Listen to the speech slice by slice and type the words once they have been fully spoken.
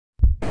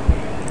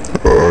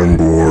I'm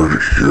bored,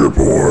 you're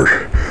bored.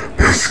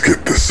 Let's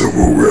get this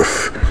over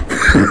with.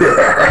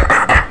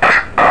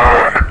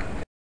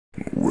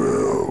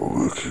 Well,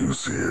 look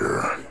who's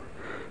here.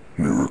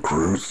 New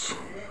recruits?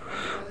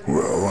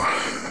 Well,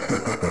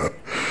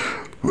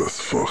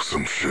 let's fuck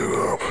some shit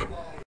up.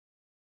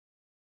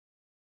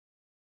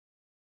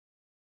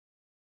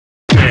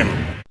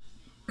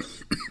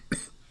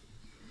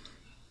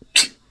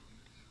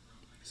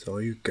 That's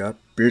all you got,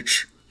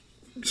 bitch?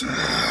 It's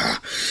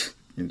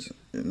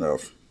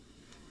enough.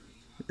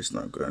 It's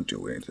not gonna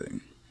do anything.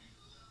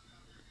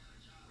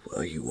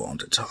 Well, you want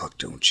to talk,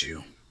 don't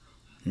you?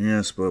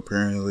 Yes, but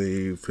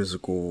apparently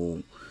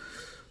physical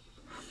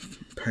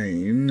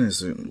pain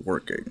isn't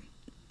working.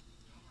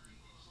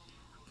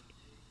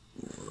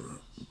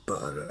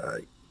 But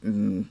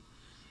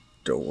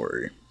don't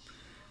worry.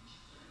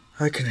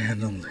 I can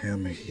handle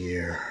him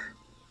here.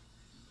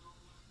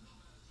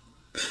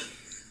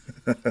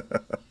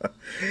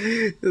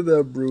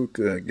 That brute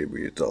can't give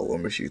me a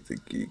tall as you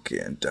think you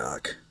can,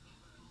 Doc.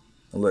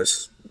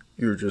 Unless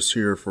you're just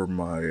here for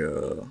my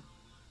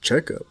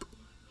checkup.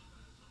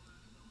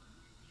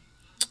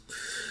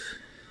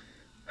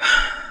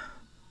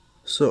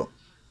 So,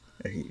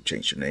 you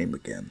changed your name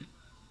again.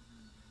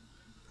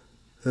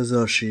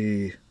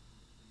 Hazashi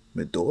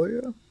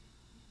Midoriya?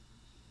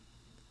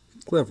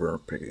 Clever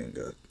picking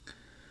a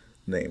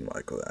name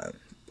like that,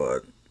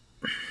 but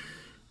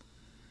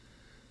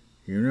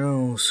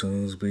as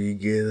soon as we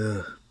get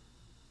a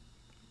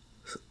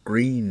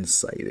green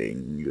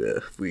sighting,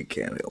 we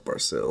can't help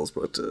ourselves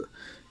but to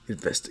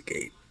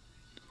investigate.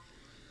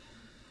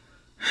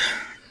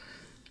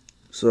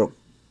 So,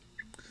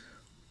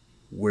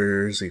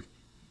 where is he?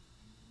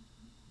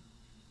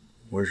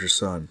 Where's your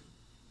son?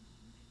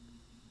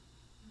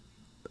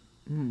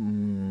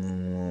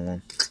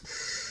 I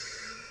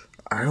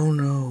don't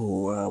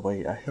know.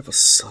 Wait, I have a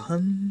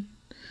son?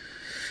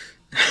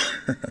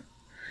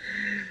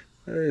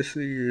 I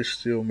see you're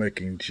still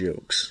making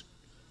jokes.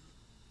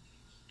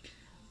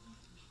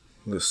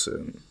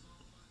 Listen,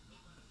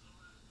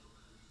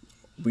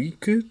 we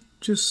could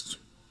just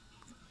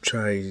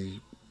try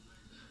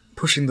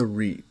pushing the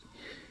redo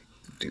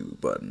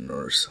button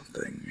or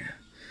something.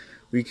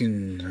 We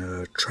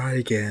can try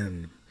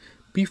again.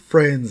 Be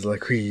friends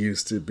like we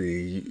used to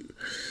be.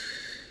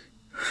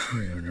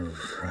 We were never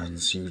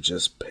friends. You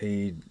just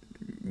paid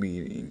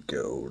me to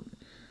go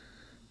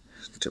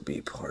to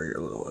be part of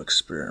your little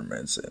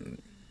experiments,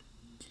 and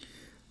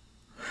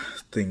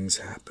things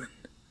happened.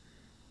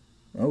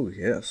 Oh,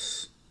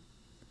 yes.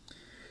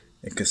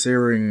 And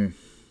considering,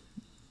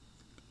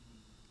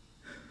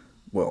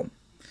 well,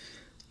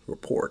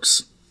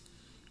 reports,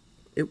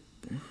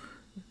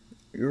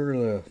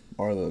 our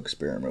little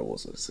experiment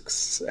was a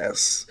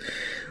success.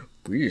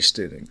 We just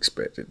didn't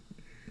expect it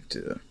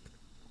to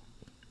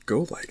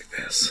go like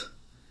this.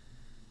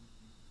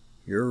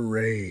 Your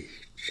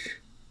rage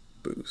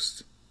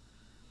boost.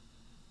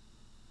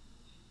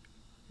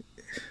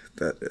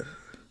 That,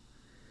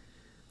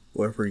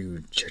 whatever you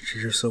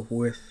injected yourself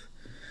with,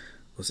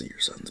 was it your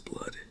son's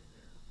blood?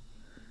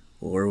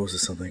 Or was it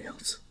something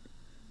else?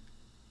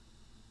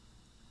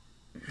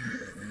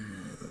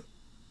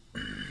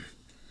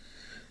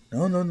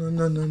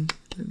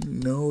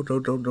 No,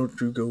 don't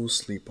you go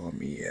sleep on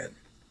me yet.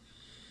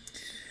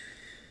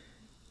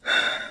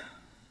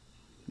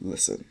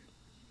 Listen,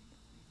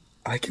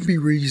 I can be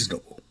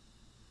reasonable.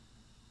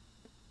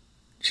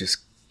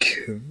 Just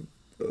give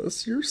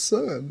us your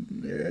son,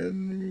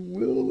 and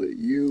we'll let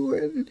you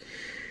and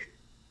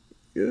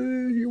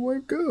your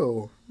wife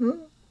go. Huh?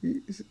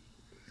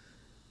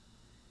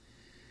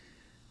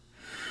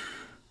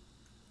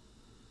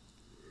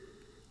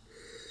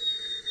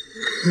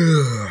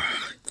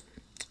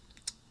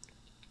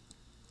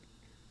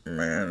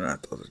 Man, I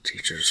thought the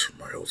teachers from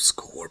my old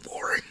school were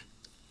boring.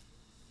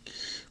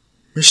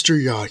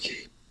 Mr.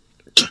 Yagi.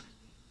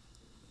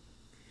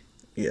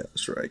 Yeah,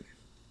 that's right.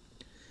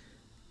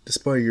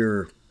 Despite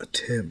your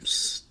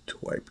attempts to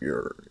wipe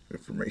your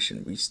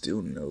information, we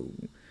still know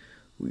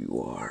who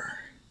you are.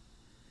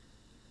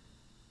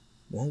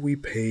 Won't we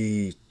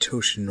pay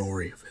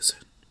Toshinori a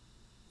visit?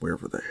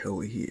 Wherever the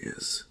hell he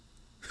is.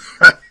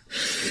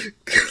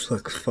 Good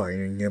luck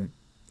finding him.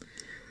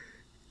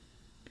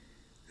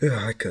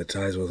 Yeah, I cut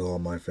ties with all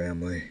my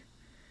family.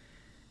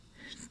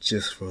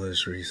 Just for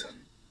this reason.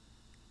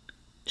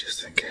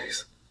 Just in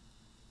case.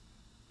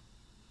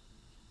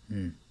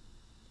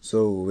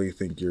 So they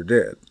think you're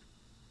dead?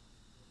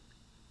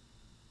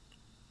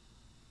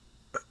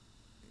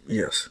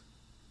 Yes.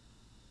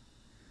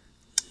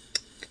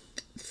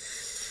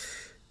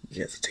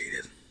 You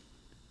hesitated.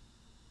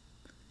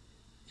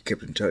 You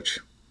kept in touch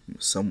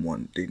with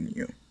someone, didn't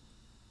you?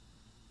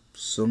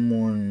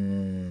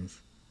 Someone...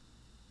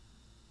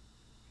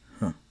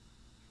 Huh.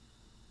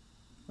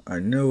 I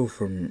know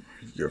from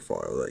your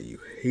file that you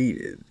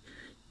hated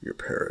your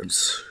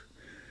parents.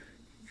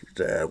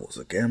 Your dad was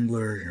a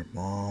gambler, your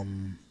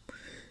mom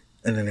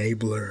an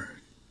enabler.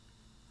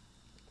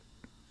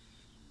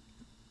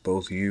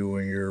 Both you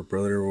and your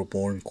brother were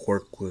born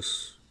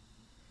quirkless.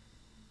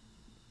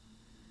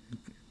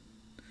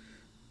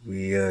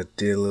 We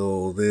did a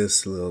little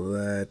this, a little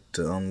that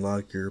to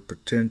unlock your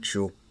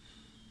potential.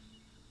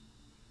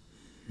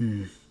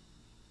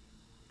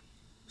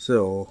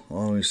 So,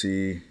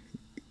 obviously,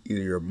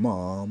 either your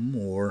mom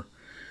or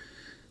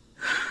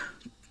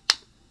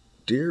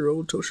dear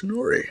old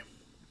Toshinori.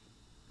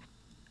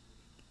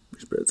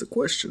 Which begs the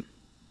question: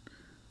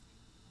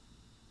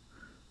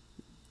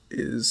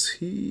 is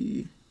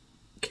he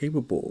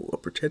capable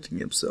of protecting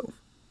himself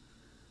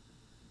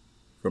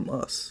from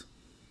us?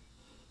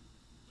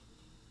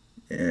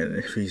 And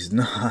if he's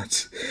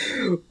not,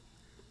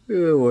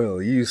 well,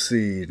 you've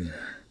seen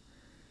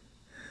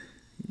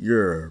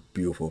your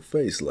beautiful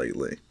face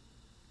lately.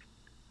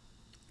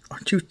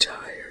 Aren't you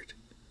tired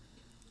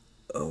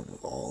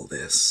of all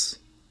this?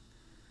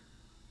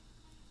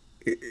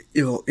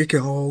 It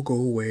can all go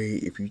away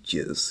if you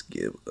just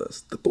give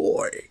us the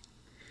boy.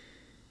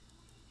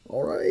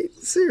 Alright?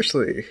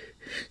 Seriously.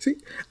 See,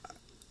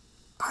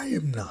 I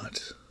am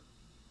not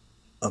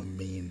a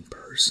mean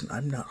person.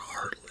 I'm not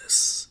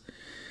heartless.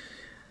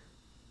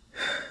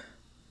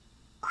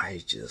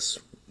 I just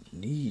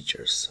need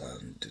your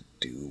son to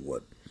do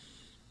what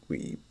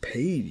we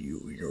paid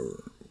you,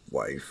 your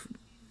wife,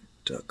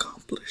 to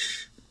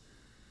accomplish.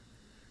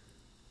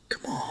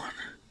 Come on.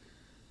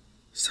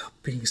 Stop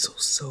being so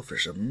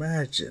selfish.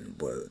 Imagine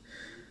what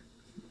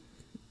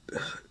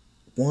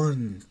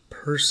one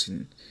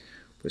person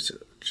with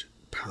such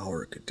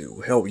power could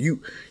do. Hell,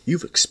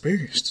 you've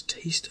experienced a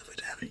taste of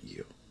it, haven't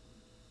you?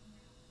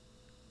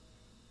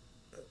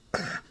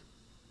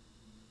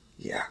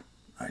 Yeah,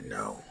 I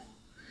know.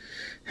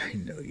 I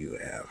know you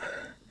have.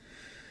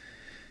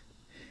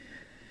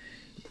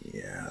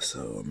 Yeah,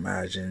 so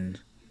imagine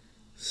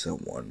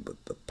someone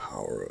with the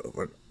power of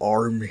an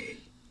army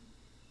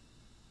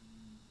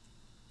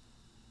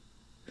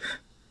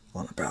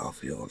on the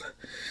battlefield.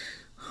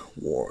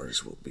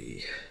 Wars will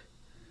be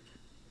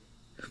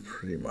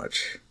pretty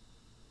much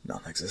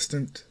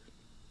non-existent.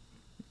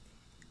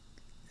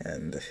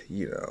 And,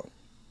 you know,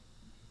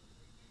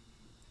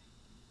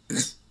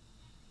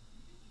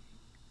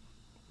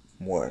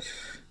 what?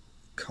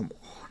 Come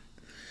on.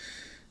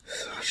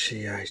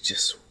 Sashi, I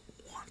just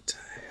want to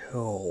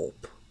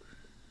help.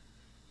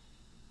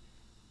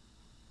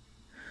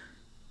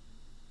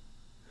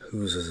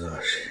 Who's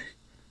Azashi?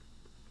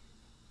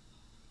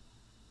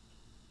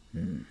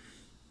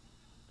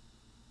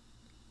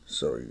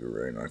 So you're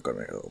really not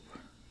gonna help?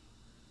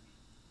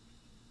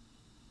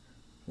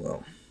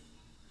 Well,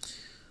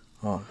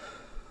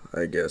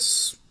 I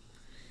guess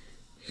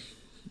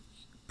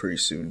pretty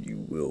soon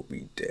you will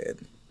be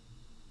dead.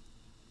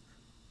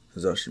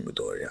 Azashi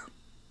Midoriya.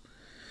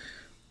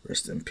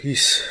 Rest in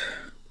peace.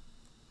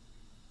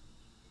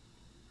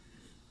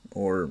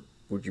 Or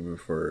would you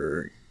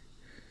prefer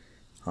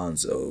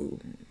Hanzo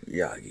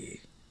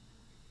Yagi?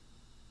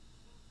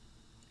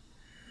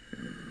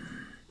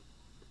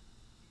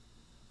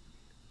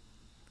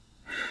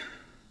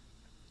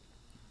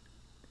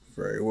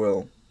 Very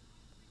well.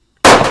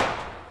 Huh?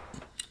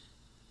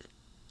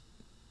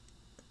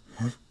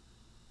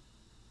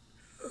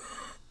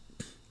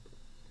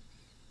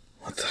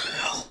 What the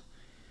hell?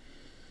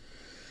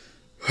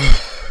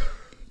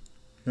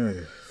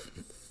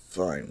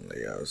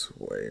 Finally, I was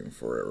waiting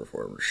forever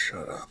for him to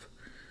shut up.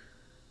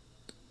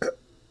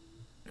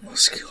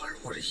 Muscular,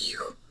 what are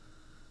you?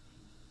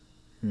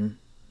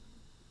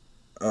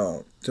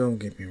 Oh, don't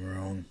get me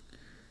wrong.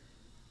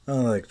 I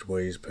like the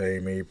way he's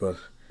paying me, but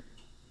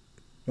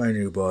my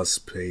new boss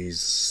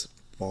pays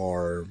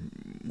far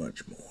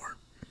much more.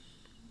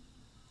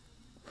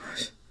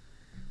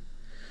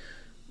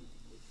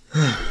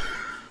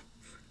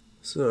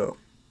 So,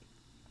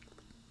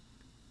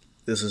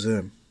 this is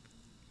him.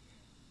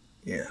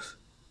 Yes.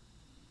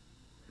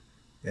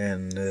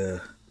 And,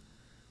 the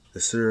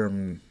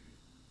serum,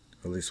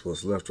 at least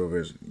what's left of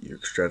it, you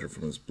extracted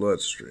from his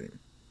bloodstream.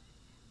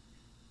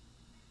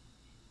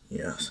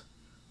 Yes.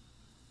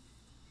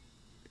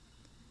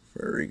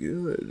 Very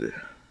good.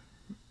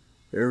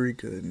 Very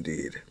good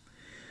indeed.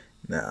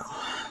 Now,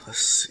 let's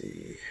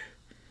see.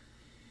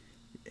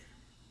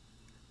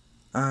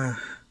 Well,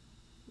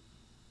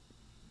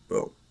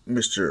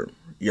 Mr.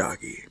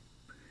 Yagi,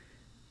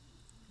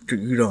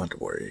 you don't have to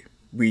worry.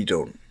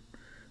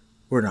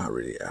 We're not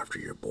really after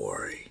your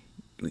boy.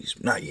 At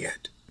least, not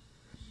yet.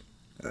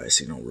 I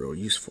see no real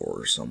use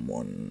for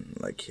someone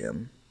like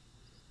him.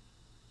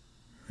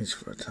 At least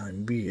for the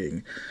time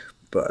being.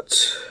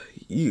 But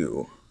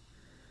you...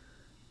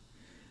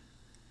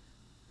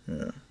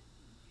 Yeah.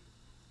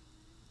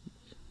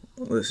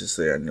 Let's just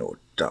say I know a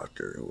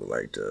doctor who would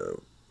like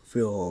to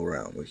fill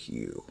around with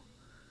you.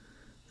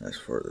 As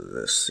for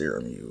this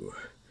serum you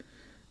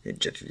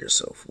injected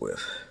yourself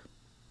with.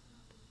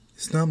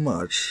 It's not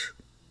much,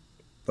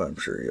 but I'm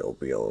sure you'll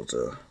be able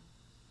to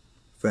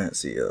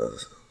fancy a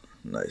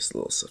nice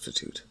little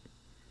substitute.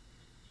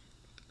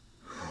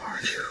 Who are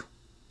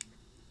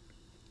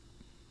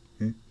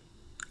you?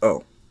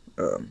 Oh,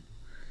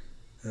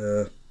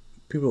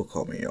 people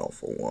call me All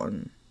for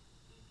One.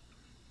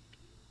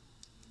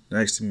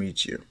 Nice to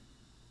meet you.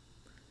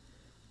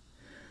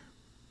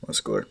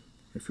 Muscular,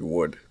 if you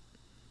would.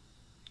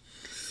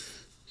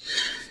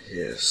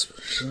 Yes,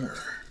 for sure.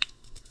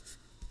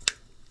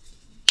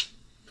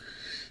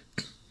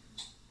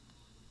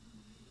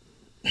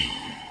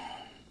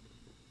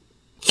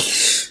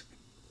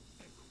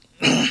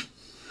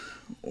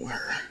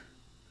 Where?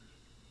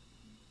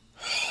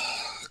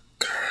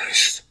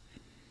 Christ.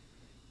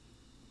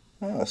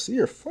 Ah, so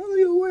you're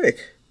finally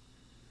awake.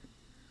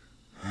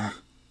 Huh?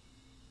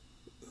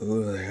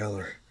 Who the hell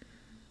are...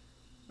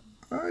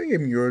 I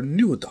am your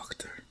new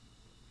doctor.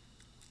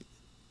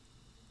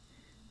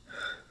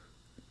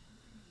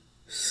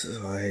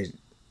 So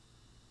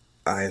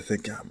I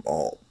think I'm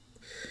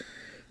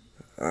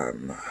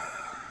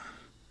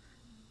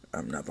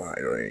not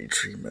behind on any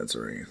treatments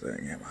or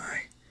anything, am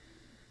I?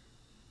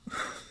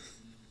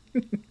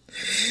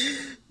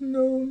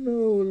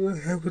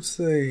 No, I would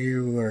say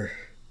you are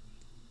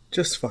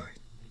just fine.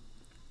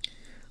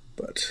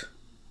 But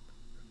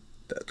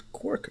that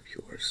quirk of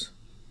yours,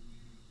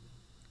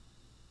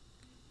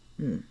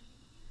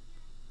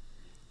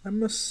 I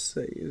must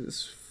say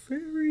is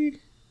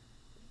very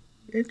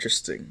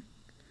interesting.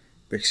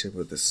 Because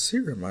with the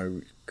serum,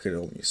 I could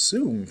only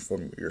assume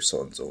from your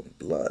son's own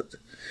blood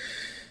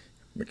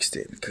mixed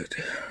in could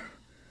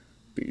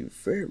be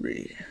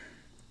very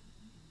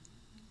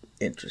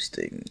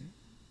interesting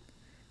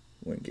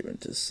when given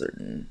to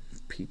certain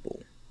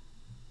people.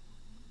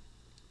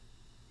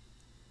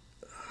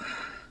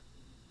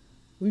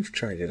 We've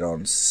tried it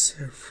on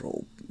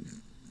several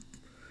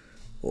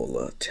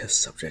test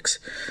subjects,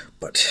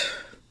 but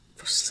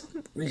for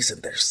some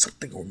reason there's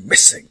something we're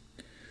missing.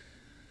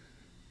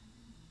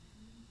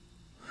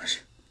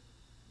 What?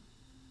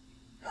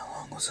 How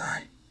long was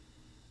I?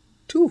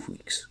 2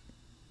 weeks.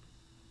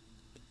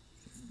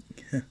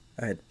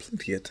 I had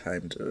plenty of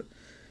time to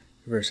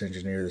reverse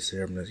engineer the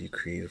serum that you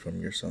created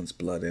from your son's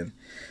blood and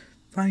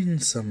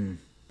find some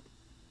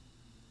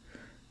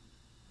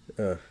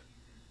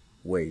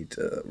way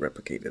to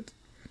replicate it,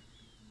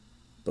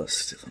 but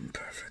still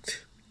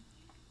imperfect.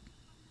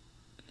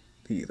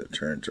 They either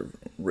turn to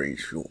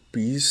rage-fueled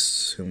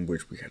beasts, in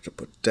which we had to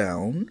put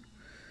down,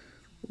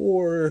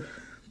 or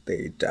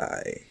they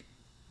die.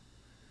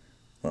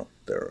 Well,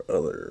 there are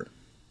other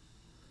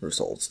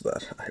results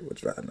that I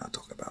would rather not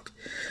talk about,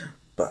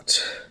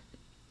 but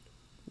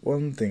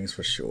one thing's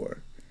for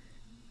sure,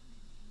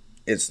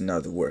 it's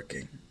not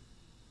working.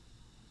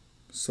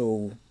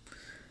 So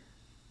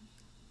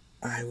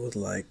I would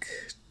like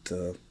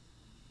to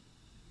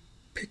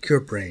pick your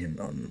brain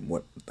on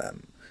what that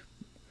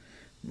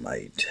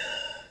might,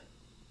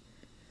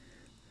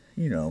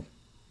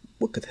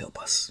 what could help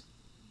us.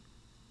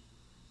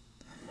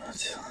 I'm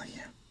telling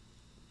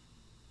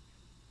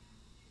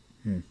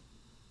you.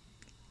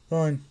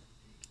 Fine.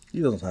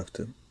 You don't have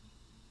to.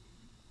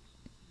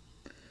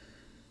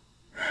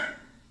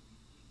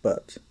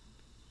 But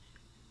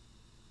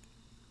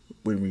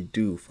when we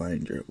do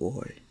find your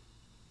boy,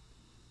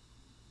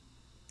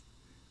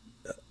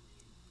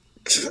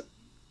 stay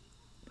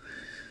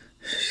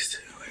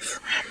away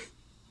from him.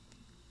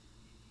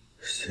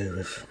 Stay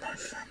away from my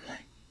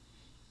family.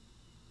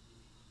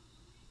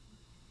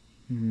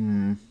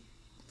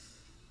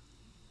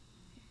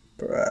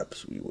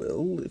 Perhaps we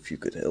will, if you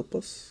could help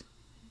us.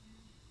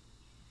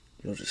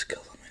 You'll just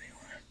kill them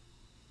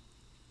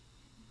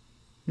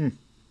anyway.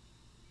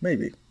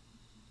 Maybe.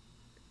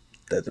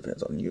 That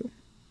depends on you.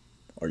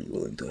 Are you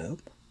willing to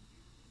help?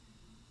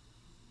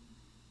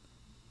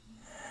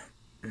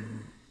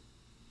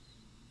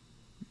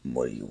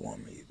 What do you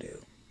want me to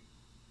do?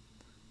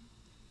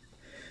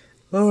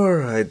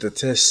 Alright, the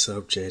test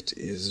subject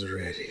is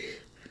ready.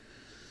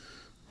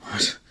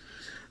 What?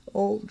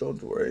 Oh,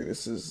 don't worry,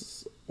 this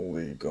is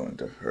only going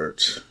to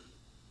hurt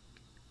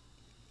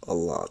a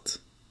lot.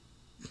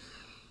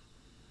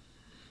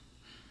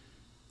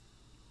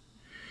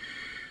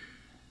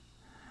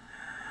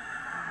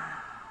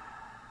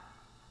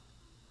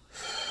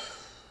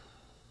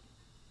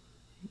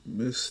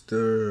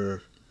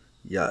 Mr.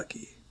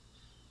 Yagi,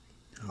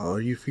 how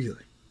are you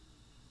feeling?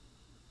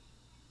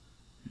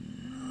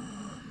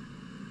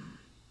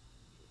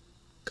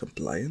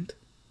 Compliant?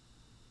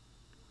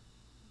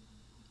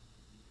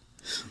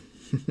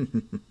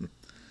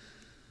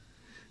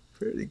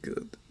 Very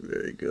good,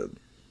 very good.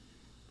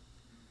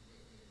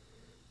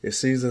 It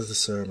seems that the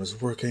serum is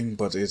working,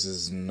 but it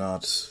is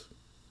not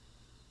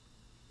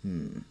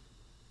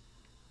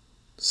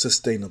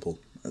sustainable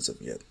as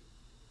of yet.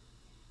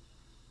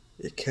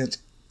 It can't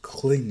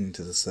cling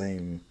to the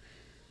same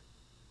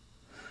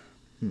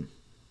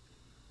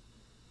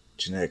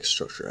genetic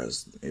structure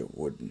as it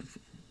would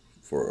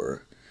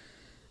for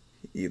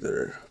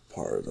either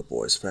part of the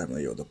boy's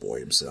family or the boy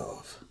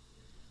himself.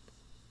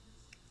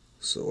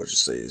 So what you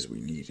say is we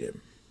need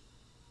him.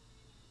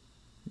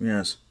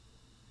 Yes,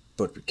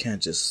 but we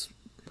can't just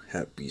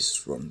have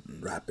beasts run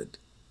rapid.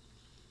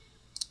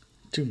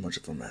 Too much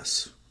of a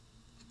mess.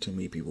 Too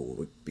many people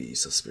would be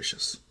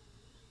suspicious.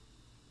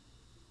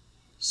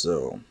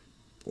 So,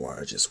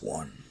 why just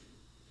one?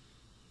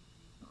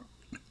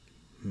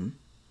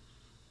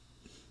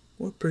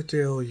 What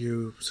pretty are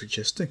you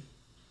suggesting?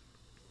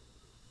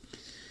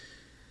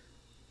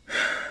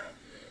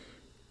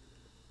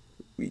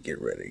 we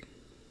get ready.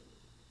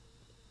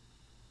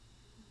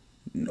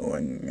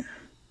 Knowing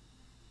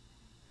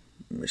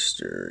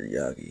Mr.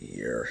 Yagi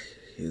here,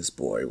 his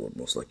boy would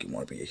most likely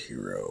want to be a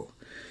hero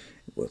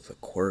with a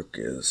quirk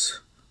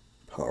as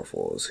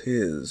powerful as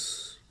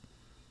his.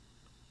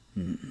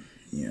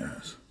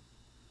 Yes,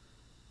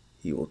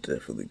 he will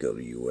definitely go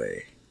to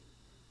UA,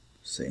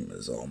 same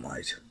as All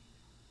Might.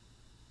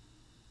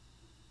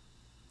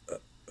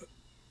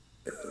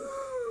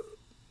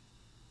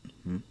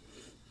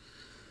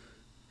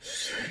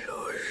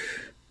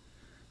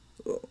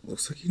 Oh,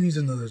 looks like he needs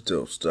another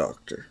dose,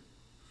 Doctor.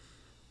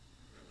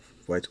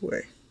 Right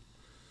away.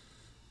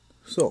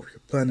 So, your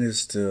plan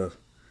is to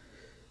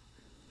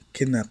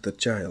kidnap the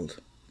child,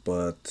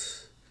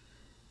 but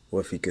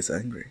what if he gets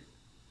angry?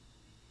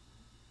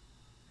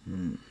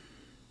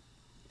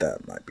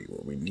 That might be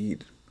what we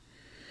need.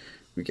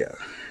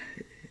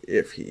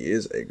 If he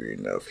is angry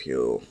enough,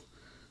 he'll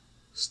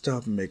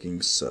stop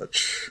making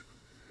such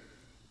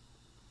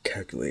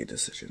calculated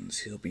decisions.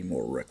 He'll be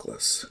more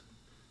reckless.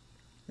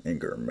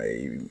 Anger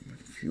may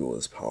fuel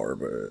his power,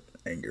 but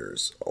anger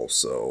is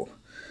also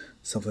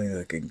something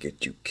that can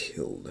get you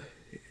killed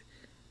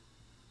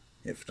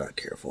if not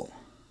careful.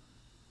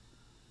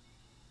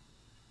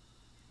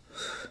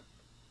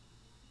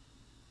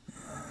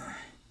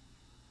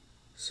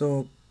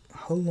 So,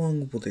 how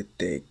long will it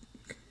take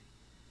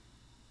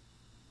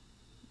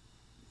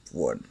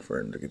for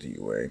him to get to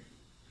UA?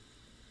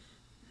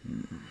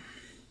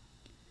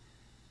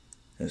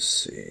 Let's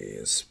see,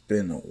 it's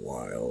been a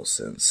while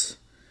since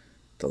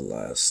the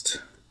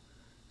last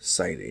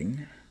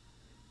sighting,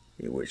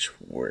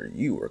 where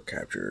you were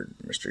captured,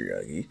 Mr.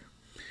 Yagi.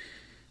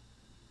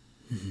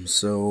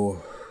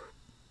 So,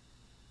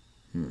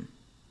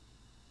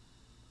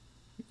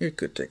 it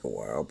could take a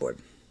while, but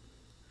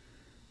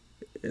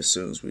as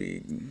soon as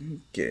we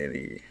get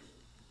any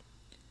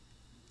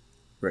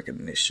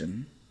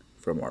recognition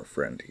from our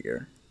friend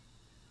here.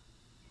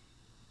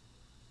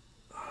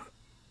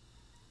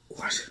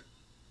 What?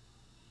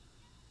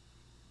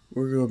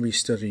 We're going to be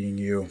studying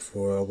you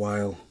for a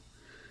while.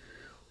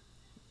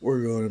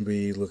 We're going to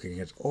be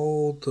looking at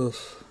all the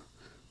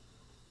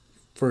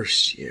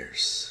first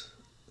years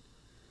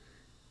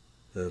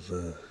of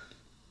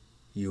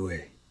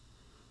UA.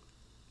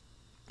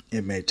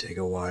 It may take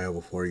a while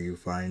before you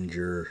find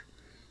your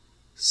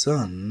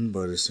son,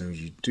 but as soon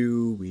as you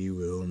do, we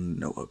will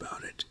know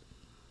about it.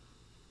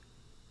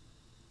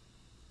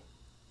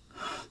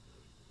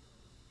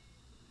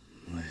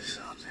 Please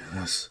don't do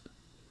this.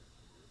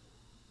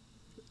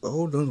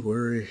 Oh, don't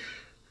worry.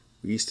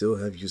 We still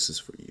have uses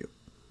for you.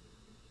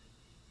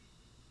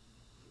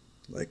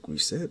 Like we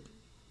said,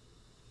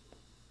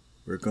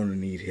 we're gonna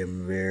need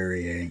him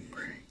very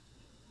angry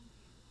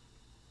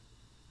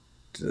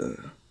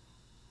to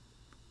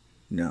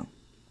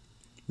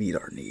meet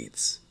our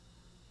needs.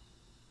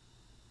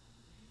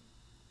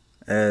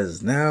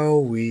 As now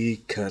we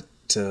cut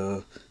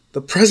to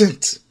the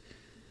present.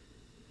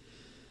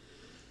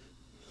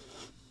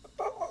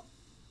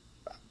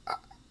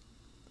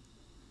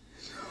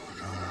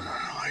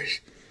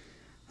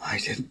 I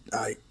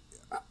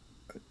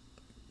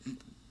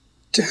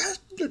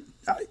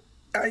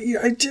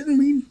didn't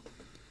mean.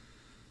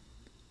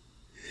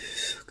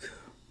 Look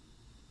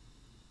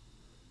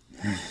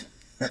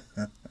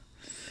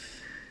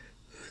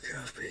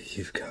how big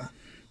you've gotten.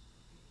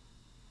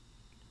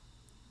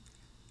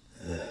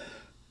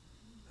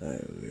 I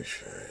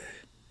wish I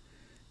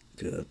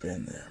could have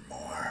been there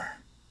more.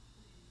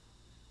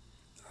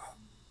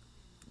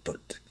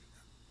 But,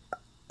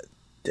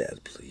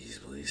 Dad, please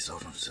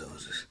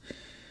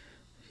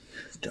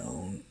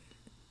don't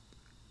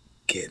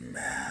get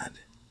mad.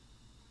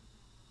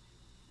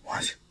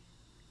 What?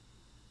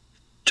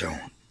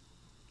 Don't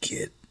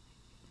get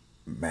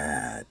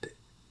mad.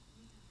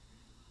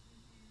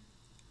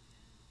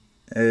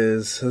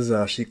 As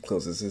Hazashi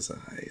closes his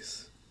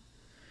eyes,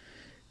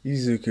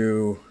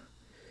 Izuku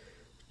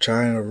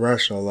trying to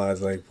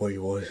rationalize, like, what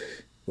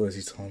is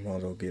he talking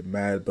about? Don't get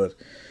mad, but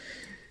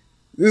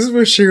this is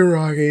where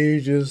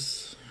Shigaraki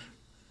just,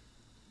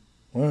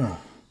 wow,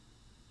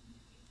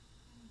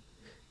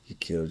 you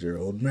killed your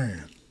old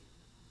man.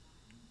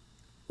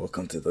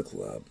 Welcome to the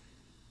club.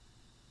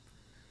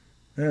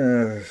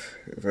 If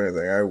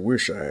anything, I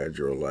wish I had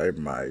your life.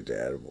 My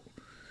dad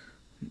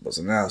was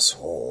an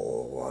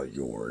asshole, while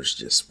yours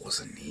just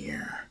wasn't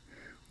here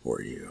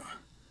for you.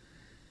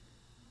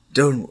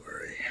 Don't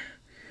worry.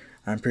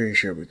 I'm pretty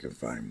sure we can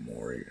find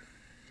more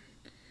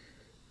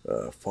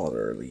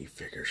fatherly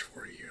figures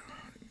for you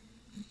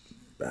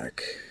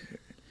back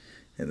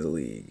in the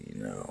league,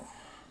 you know.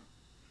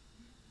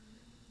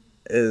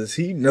 As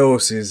he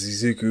notices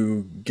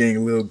Izuku getting a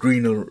little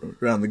green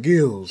around the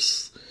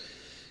gills.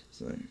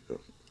 It's like,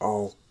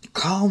 oh,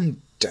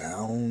 calm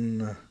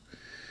down.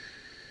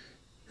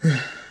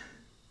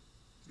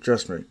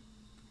 Trust me,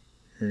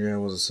 your dad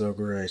wasn't so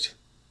great.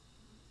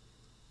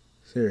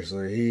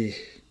 Seriously,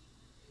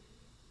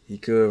 he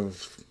could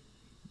have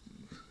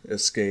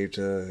escaped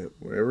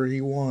wherever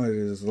he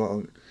wanted as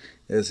long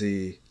as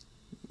he,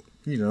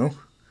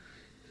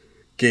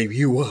 gave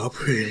you up.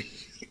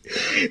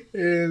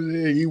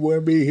 And he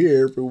wouldn't be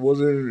here if it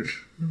wasn't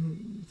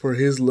for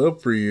his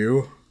love for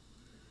you.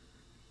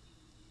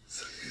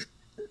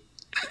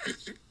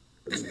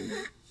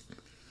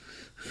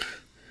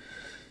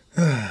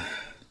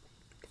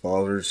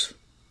 Fathers,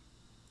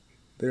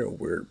 they're a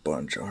weird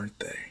bunch, aren't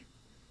they?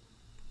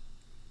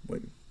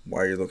 Wait, why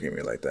are you looking at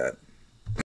me like that?